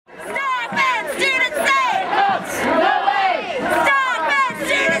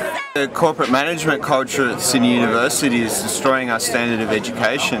The corporate management culture at Sydney University is destroying our standard of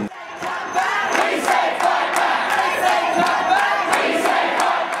education.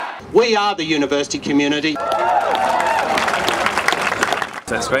 We are the university community.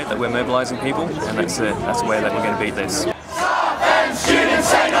 So it's great that we're mobilising people, and that's the way that we're going to beat this. Staff and students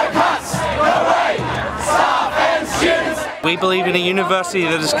say no cuts, no way! Staff and students. We believe in a university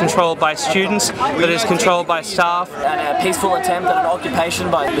that is controlled by students, that is controlled by staff. And a peaceful attempt at an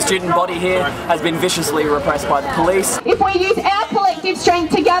occupation by the student body here has been viciously repressed by the police. If we use our collective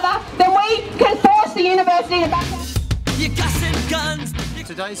strength together, then we can force the university to back up.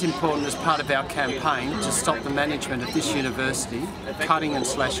 Today is important as part of our campaign to stop the management of this university cutting and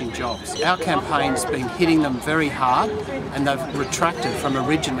slashing jobs. Our campaign's been hitting them very hard, and they've retracted from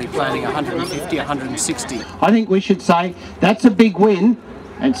originally planning 150, 160. I think we should say that's a big win,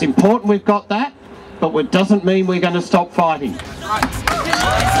 and it's important we've got that, but it doesn't mean we're going to stop fighting.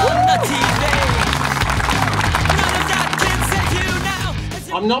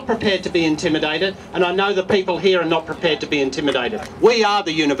 I'm not prepared to be intimidated, and I know the people here are not prepared to be intimidated. We are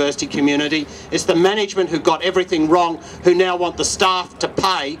the university community. It's the management who got everything wrong, who now want the staff to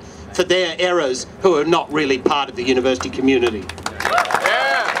pay for their errors, who are not really part of the university community.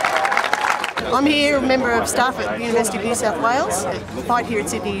 I'm here, a member of staff at the University of New South Wales. The fight here at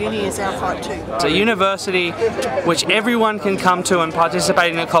Sydney Uni is our fight too. It's a university which everyone can come to and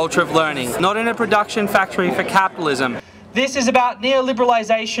participate in a culture of learning, not in a production factory for capitalism. This is about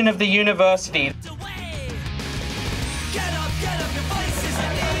neoliberalisation of the university. Become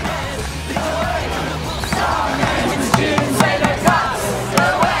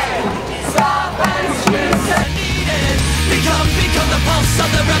the pulse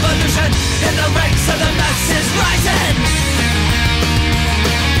of the revolution in the ranks of the masses rising.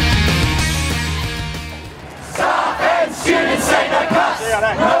 Staff and students say no cuts.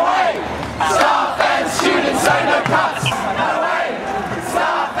 No way. Staff and students say no cuts. No way.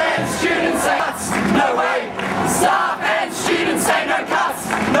 Staff and students say cuts. No way. Staff and students say no cuts.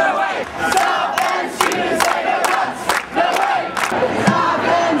 No way. Staff and students say no cuts. No way. Staff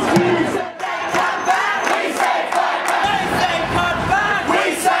and students say come back. We say fight back. We say come back. We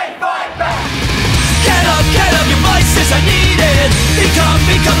say fight back. Get up, your voices are needed.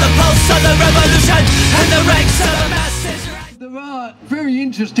 Become the pulse of the revolution and the ranks of the masses. There are very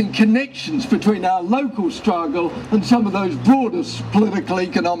interesting connections between our local struggle and some of those broader political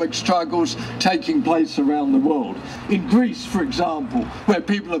economic struggles taking place around the world. In Greece, for example, where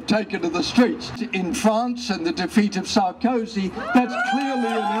people have taken to the streets. In France and the defeat of Sarkozy, that's clearly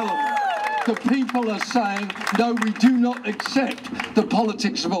an element. The people are saying, no, we do not accept the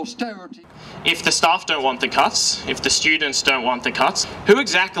politics of austerity. If the staff don't want the cuts, if the students don't want the cuts, who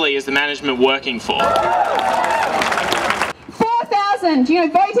exactly is the management working for? 4,000,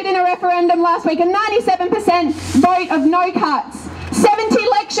 voted in a referendum last week, a 97% vote of no cuts. 70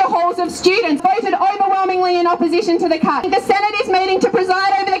 lecture halls of students voted overwhelmingly in opposition to the cut. The Senate is meeting to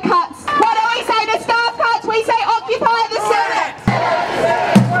preside over the cuts. What do we say to staff cuts? We say occupy the Senate.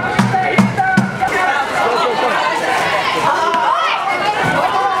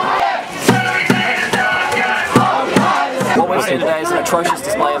 What we've seen today is an atrocious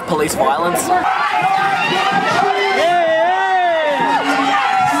display of police violence.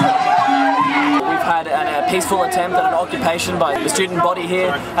 We've had a peaceful attempt at an occupation by the student body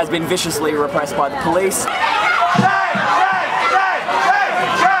here has been viciously repressed by the police.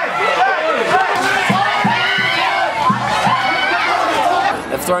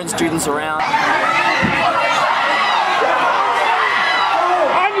 They've thrown students around.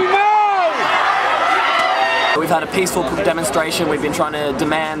 We've had a peaceful demonstration. We've been trying to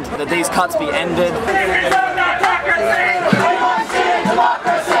demand that these cuts be ended.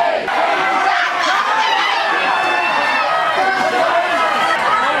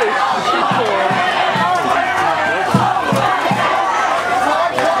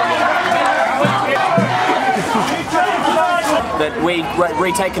 That we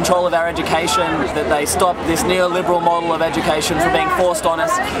retake control of our education, that they stop this neoliberal model of education from being forced on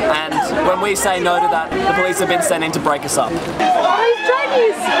us, and when we say no to that, the police have been sent in to break us up. Those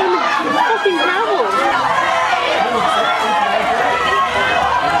dragons in fucking gravel.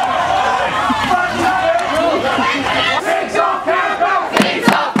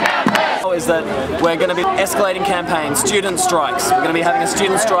 Is that we're going to be escalating campaigns, student strikes. We're going to be having a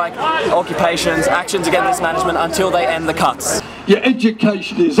student strike, occupations, actions against this management until they end the cuts. Your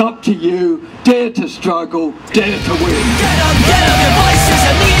education is up to you. Dare to struggle, dare to win. Get up, your voices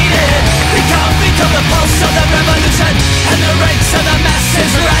are needed. Become the pulse of the revolution and the ranks of the masses.